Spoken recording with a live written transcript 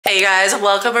Hey you guys,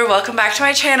 welcome back to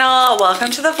my channel. Welcome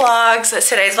to the vlogs.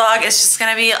 Today's vlog is just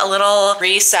gonna be a little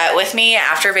reset with me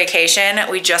after vacation.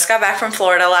 We just got back from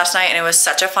Florida last night and it was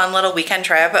such a fun little weekend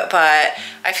trip, but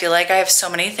I feel like I have so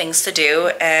many things to do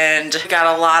and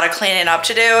got a lot of cleaning up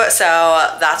to do. So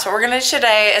that's what we're gonna do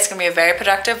today. It's gonna be a very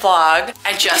productive vlog.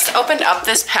 I just opened up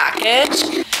this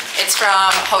package. It's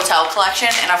from Hotel Collection,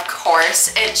 and of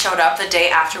course it showed up the day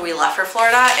after we left for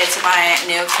Florida. It's my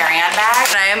new carry-on bag,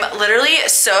 and I am literally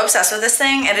so obsessed with this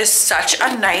thing. It is such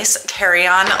a nice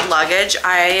carry-on luggage.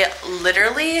 I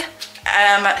literally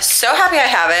am so happy I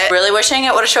have it. Really wishing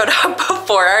it would have showed up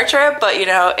before our trip, but you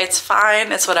know, it's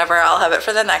fine. It's whatever. I'll have it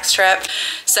for the next trip.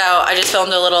 So I just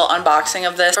filmed a little unboxing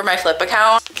of this for my Flip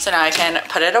account. So now I can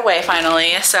put it away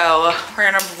finally. So we're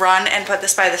gonna run and put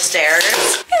this by the stairs.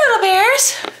 Hey little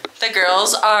bears. The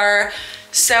girls are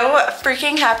so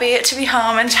freaking happy to be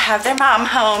home and to have their mom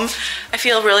home. I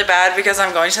feel really bad because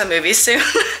I'm going to the movies soon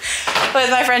with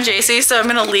my friend JC, so I'm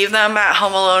gonna leave them at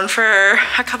home alone for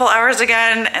a couple hours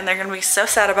again, and they're gonna be so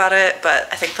sad about it, but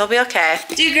I think they'll be okay.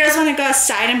 Do you girls wanna go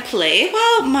outside and play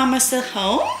while Mama's still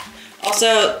home?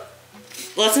 Also,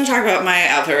 let's not talk about my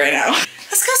outfit right now.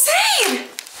 Let's go outside.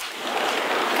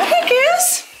 Go ahead,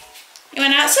 girls. You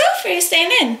went out, Soph, or are you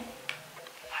staying in?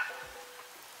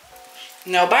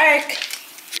 No bark.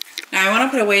 Now I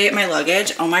want to put away my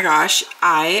luggage. Oh my gosh,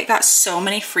 I got so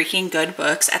many freaking good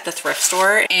books at the thrift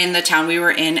store in the town we were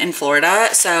in Florida.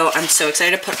 So I'm so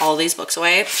excited to put all these books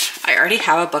away. I already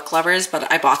have a Book Lovers, but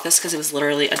I bought this because it was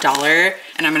literally $1.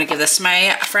 And I'm gonna give this to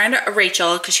my friend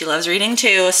Rachel because she loves reading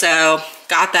too. So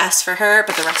got this for her,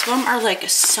 but the rest of them are like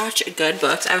such good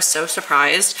books. I was so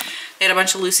surprised. They had a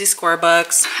bunch of Lucy Score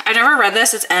books. I never read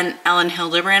this. It's an Ellen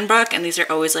Hildebrand book, and these are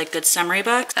always like good summary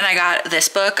books. And I got this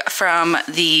book from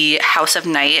the House of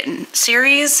Night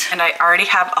series, and I already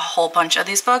have a whole bunch of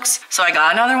these books. So I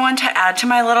got another one to add to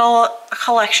my little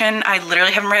collection. I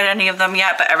literally haven't read any of them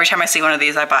yet, but every time I see one of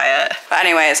these, I buy it. But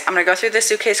anyways, I'm gonna go through this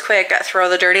suitcase quick, throw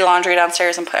the dirty laundry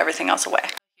downstairs, and put everything else away.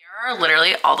 Are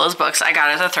literally all those books I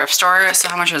got at the thrift store. So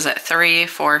how much was it? $3,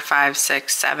 $4, $5, $6,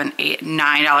 $7, $8,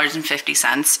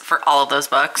 $9.50 for all of those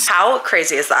books. How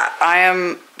crazy is that? I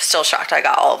am still shocked I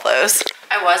got all of those.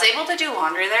 I was able to do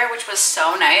laundry there, which was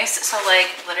so nice. So like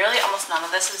literally almost none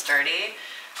of this is dirty.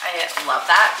 I love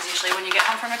that because usually when you get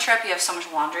home from a trip, you have so much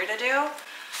laundry to do,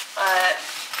 but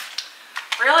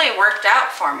really worked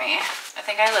out for me. I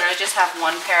think I literally just have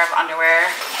one pair of underwear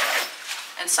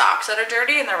and socks that are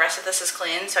dirty, and the rest of this is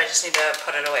clean, so I just need to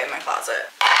put it away in my closet.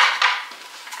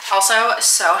 Also,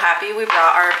 so happy we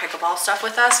brought our pickleball stuff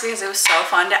with us because it was so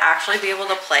fun to actually be able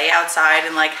to play outside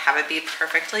and like have it be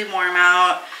perfectly warm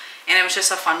out, and it was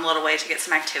just a fun little way to get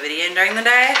some activity in during the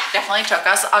day. Definitely took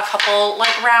us a couple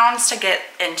like rounds to get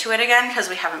into it again because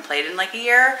we haven't played in like a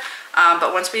year,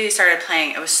 but once we started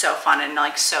playing, it was so fun and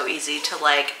like so easy to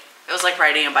like, it was like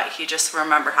riding a bike. You just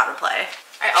remember how to play.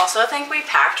 I also think we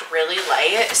packed really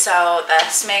light, so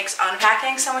this makes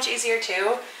unpacking so much easier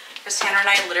too, because Tanner and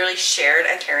I literally shared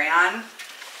a carry-on.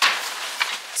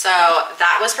 So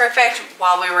that was perfect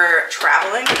while we were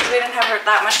traveling because we didn't have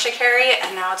that much to carry,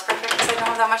 and now it's perfect because I don't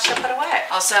have that much to put away.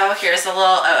 Also, here's the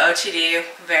little OOTD,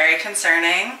 very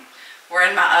concerning. We're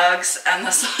in my Uggs and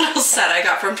this little set I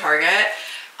got from Target.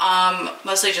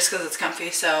 Mostly just because it's comfy,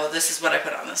 so this is what I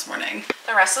put on this morning.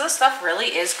 The rest of the stuff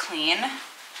really is clean.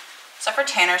 Except for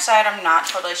Tanner's side, I'm not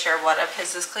totally sure what of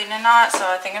his is clean and not, so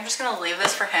I think I'm just gonna leave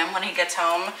this for him when he gets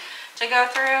home to go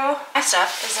through. My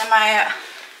stuff is in my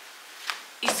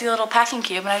easy little packing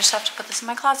cube, and I just have to put this in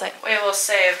my closet. We will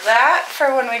save that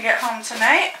for when we get home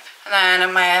tonight. And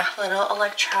then my little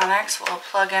electronics, we'll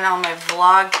plug in all my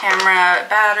vlog camera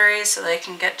batteries so they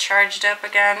can get charged up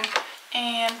again.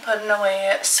 And putting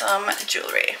away some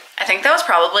jewelry. I think that was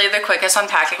probably the quickest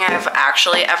unpacking I've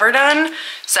actually ever done.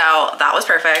 So that was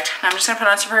perfect. I'm just gonna put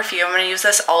on some perfume. I'm gonna use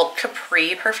this Alt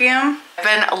Capri perfume. I've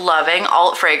been loving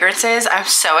Alt fragrances. I'm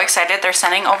so excited. They're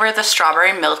sending over the strawberry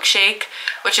milkshake,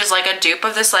 which is like a dupe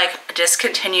of this like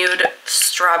discontinued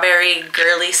strawberry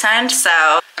girly scent.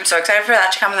 So I'm so excited for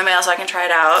that to come in the mail so I can try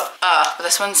it out. But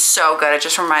this one's so good. It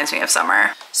just reminds me of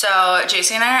summer. So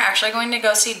JC and I are actually going to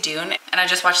go see Dune, and I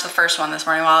just watched the first one this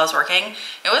morning while I was working.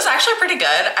 It was actually pretty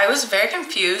good. I was very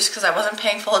confused because I wasn't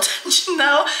paying full attention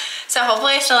though. So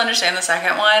hopefully I still understand the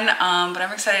second one, but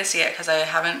I'm excited to see it because I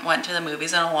haven't went to the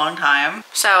movies in a long time.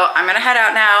 So I'm gonna head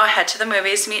out now, head to the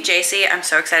movies to meet JC. I'm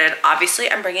so excited. Obviously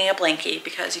I'm bringing a blankie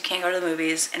because you can't go to the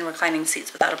movies in reclining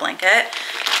seats without a blanket.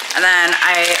 And then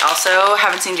I also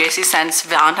haven't seen JC since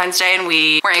Valentine's Day, and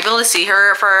we were able to see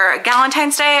her for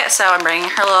Galentine's Day. So I'm bringing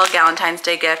her little Galentine's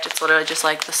Day gift. It's literally just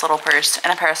like this little purse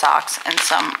and a pair of socks and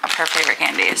some of her favorite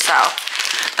candies. So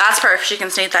That's perfect. She can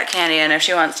sneak that candy in if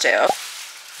she wants to.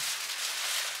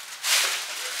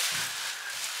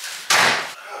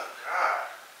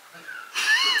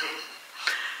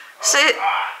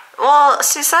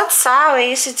 She said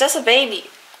sorry. She's just a baby.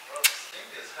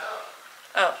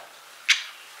 Oh.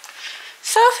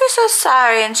 Sophie says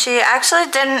sorry, and she actually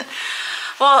didn't.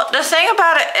 Well, the thing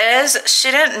about it is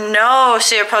she didn't know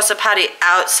she was supposed to potty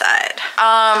outside.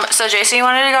 So JC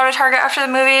wanted to go to Target after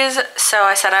the movies, so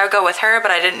I said I would go with her, but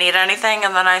I didn't need anything,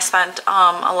 and then I spent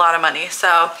a lot of money.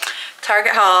 So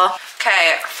Target haul.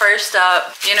 Okay, first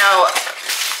up, you know,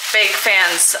 big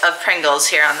fans of Pringles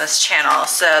here on this channel.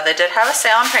 So they did have a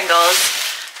sale on Pringles.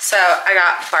 So I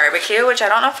got barbecue, which I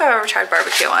don't know if I've ever tried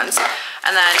barbecue ones.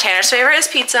 And then Tanner's favorite is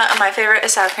pizza, and my favorite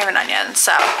is sour cream and onion.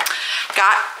 So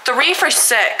got 3 for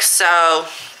 $6. So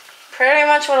pretty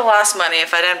much would have lost money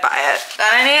if I didn't buy it.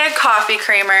 Then I needed coffee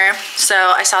creamer. So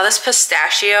I saw this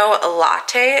pistachio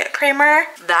latte creamer.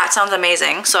 That sounds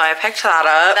amazing. So I picked that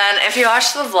up. Then if you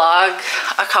watched the vlog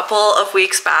a couple of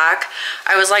weeks back,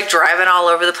 I was like driving all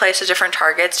over the place to different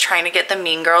Targets trying to get the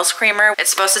Mean Girls creamer. It's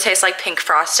supposed to taste like pink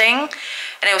frosting.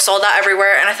 And it was sold out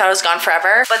everywhere, and I thought it was gone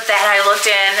forever. But then I looked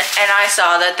in and I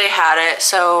saw that they had it,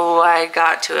 so I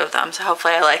got 2 of them. So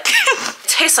hopefully I liked it. It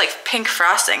tastes like pink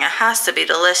frosting. It has to be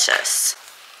delicious.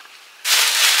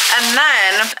 And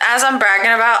then, as I'm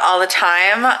bragging about all the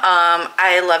time,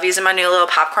 I love using my new little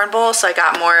popcorn bowl. So I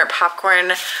got more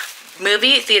popcorn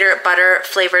movie theater butter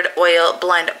flavored oil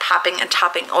blend popping and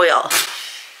topping oil.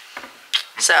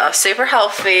 So super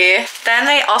healthy. Then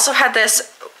they also had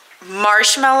this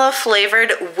marshmallow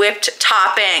flavored whipped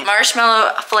topping.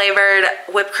 Marshmallow flavored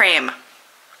whipped cream.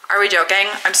 Are we joking?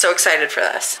 I'm so excited for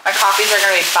this. My coffees are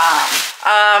gonna be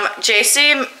bomb.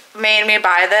 JC made me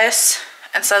buy this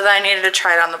and said that I needed to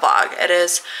try it on the vlog. It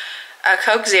is a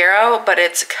Coke Zero, but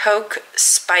it's Coke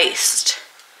spiced.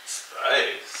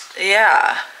 Spiced?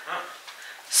 Yeah. Huh.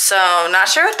 So not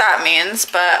sure what that means,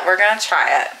 but we're gonna try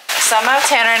it. Some of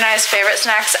Tanner and I's favorite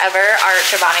snacks ever are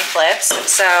Chobani Flips.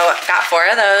 So got 4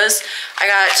 of those. I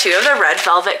got 2 of the red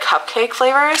velvet cupcake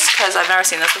flavors because I've never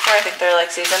seen this before. I think they're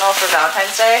like seasonal for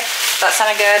Valentine's Day. That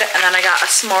sounded good. And then I got a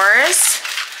s'mores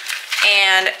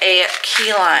and a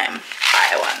key lime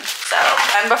pie one. So,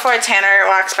 and before Tanner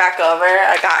walks back over,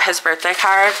 I got his birthday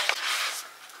card.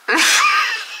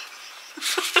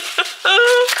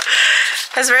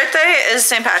 His birthday is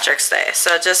St. Patrick's Day,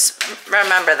 so just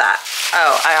remember that.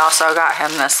 Oh, I also got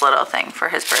him this little thing for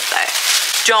his birthday.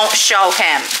 Don't show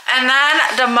him. And then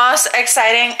the most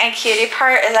exciting and cutie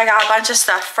part is I got a bunch of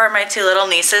stuff for my 2 little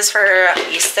nieces for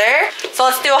Easter. So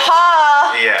let's do a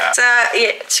haul. Yeah. So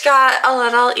each got a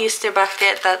little Easter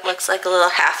bucket that looks like a little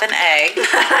half an egg.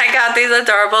 I got these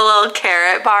adorable little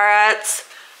carrot barrettes.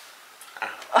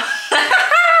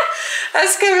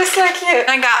 That's gonna be so cute.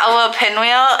 I got a little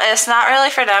pinwheel. It's not really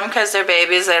for them because they're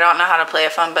babies. They don't know how to play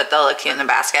with them, but they'll look cute in the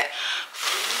basket.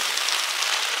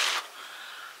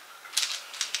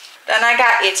 Then I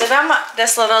got each of them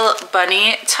this little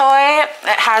bunny toy.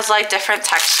 It has like different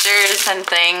textures and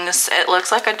things. It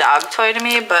looks like a dog toy to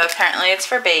me, but apparently it's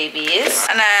for babies.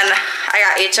 And then I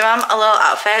got each of them a little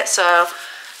outfit. So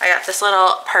I got this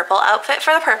little purple outfit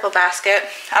for the purple basket.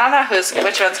 I don't know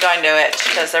which one's going to which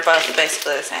because they're both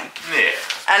basically the same. Yeah.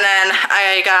 And then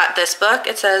I got this book.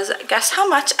 It says, Guess How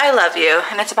Much I Love You.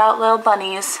 And it's about little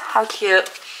bunnies. How cute.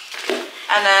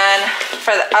 And then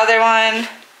for the other one,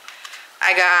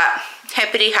 I got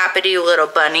Hippity Hoppity Little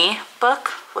Bunny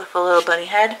book with a little bunny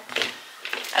head.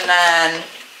 And then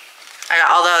I got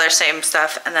all the other same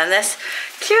stuff. And then this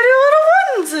cutie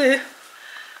little onesie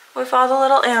with all the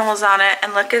little animals on it.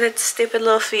 And look at its stupid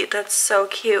little feet. That's so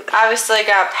cute. Obviously I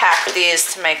gotta pack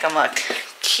these to make them look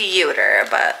cuter,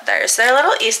 but there's their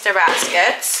little Easter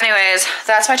baskets. Anyways,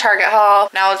 that's my Target haul.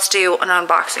 Now let's do an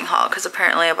unboxing haul because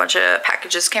apparently a bunch of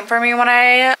packages came for me when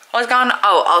I was gone.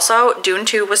 Oh, also Dune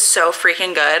 2 was so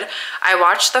freaking good. I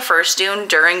watched the first Dune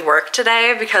during work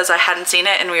today because I hadn't seen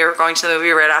it and we were going to the movie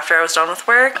right after I was done with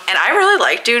work. And I really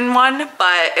liked Dune 1,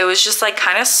 but it was just like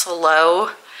kind of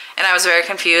slow. And I was very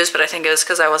confused, but I think it was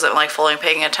because I wasn't like fully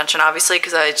paying attention, obviously,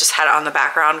 because I just had it on the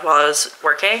background while I was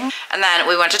working. And then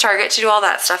we went to Target to do all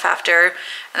that stuff after.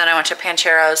 And then I went to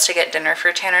Pancheros to get dinner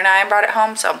for Tanner and I and brought it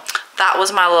home. So that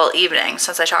was my little evening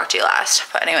since I talked to you last.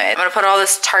 But anyway, I'm gonna put all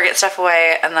this Target stuff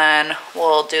away and then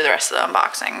we'll do the rest of the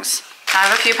unboxings. I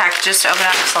have a few packages to open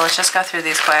up, so let's just go through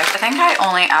these quick. I think I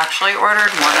only actually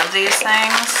ordered one of these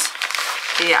things.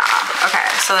 Yeah, okay,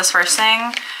 so this first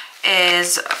thing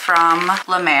is from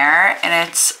La Mer, and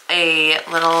it's a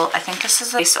little, I think this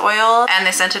is a face oil, and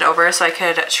they sent it over so I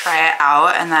could try it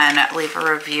out and then leave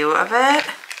a review of it.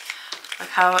 Look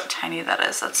how tiny that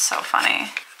is. That's so funny.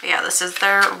 But yeah, this is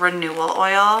their renewal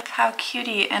oil. Look how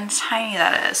cutie and tiny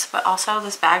that is. But also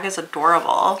this bag is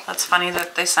adorable. That's funny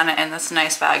that they sent it in this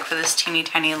nice bag for this teeny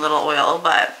tiny little oil,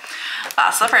 but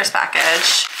that's the first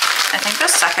package. I think the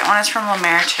second one is from La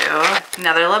Mer too.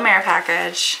 Another La Mer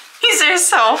package. These are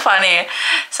so funny.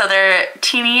 So they're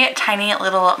teeny tiny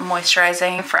little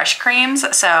moisturizing fresh creams.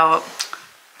 So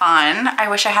fun. I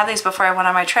wish I had these before I went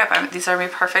on my trip. These are gonna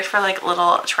be perfect for like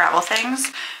little travel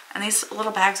things. And these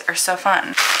little bags are so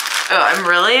fun. Oh, I'm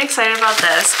really excited about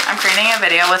this. I'm creating a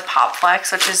video with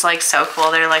PopFlex, which is like so cool.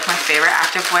 They're like my favorite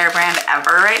activewear brand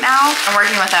ever right now. I'm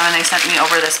working with them and they sent me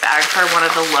over this bag for one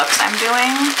of the looks I'm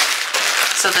doing.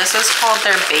 So this is called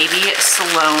their Baby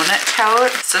Sloan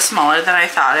tote. It's smaller than I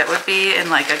thought it would be in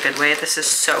like a good way. This is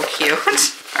so cute.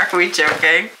 Are we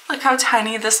joking? Look how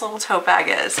tiny this little tote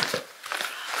bag is.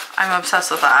 I'm obsessed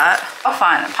with that. Oh,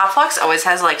 fun. PopFlex always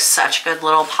has like such good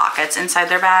little pockets inside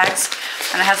their bags.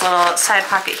 And it has a little side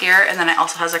pocket here, and then it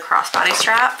also has a crossbody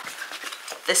strap.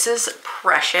 This is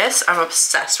precious. I'm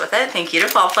obsessed with it. Thank you to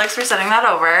PopFlex for sending that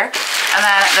over. And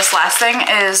then this last thing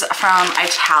is from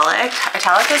Italic.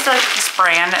 Italic is like this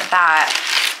brand that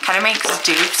kind of makes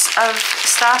dupes of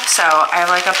stuff. So I have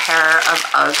like a pair of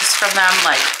Uggs from them,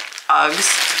 like Uggs,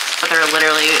 but they're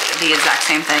literally the exact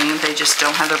same thing. They just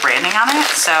don't have the branding on it.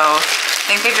 So I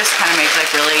think they just kind of make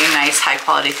like really nice high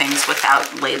quality things without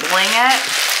labeling it.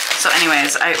 So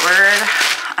anyways, I ordered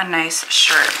a nice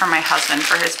shirt for my husband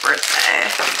for his birthday.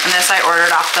 And this I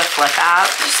ordered off the Flip app.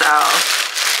 So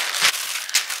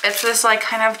it's this like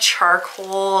kind of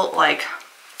charcoal, like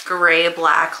gray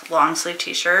black long sleeve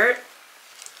t-shirt.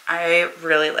 I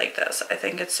really like this. I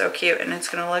think it's so cute and it's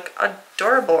gonna look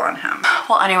adorable on him.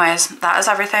 Well, anyways, that is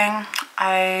everything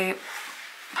I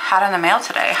had in the mail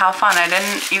today. How fun. I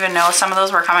didn't even know some of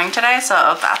those were coming today,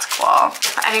 so that's cool.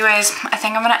 But anyways, I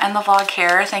think I'm gonna end the vlog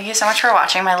here. Thank you so much for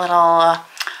watching my little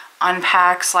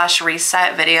unpack /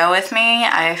 reset video with me.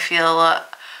 I feel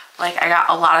like I got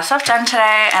a lot of stuff done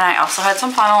today and I also had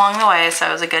some fun along the way, so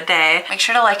it was a good day. Make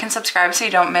sure to like and subscribe so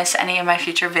you don't miss any of my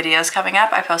future videos coming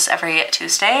up. I post every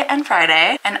Tuesday and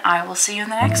Friday, and I will see you in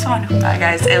the next one. Bye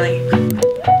guys,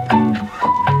 Hiiii.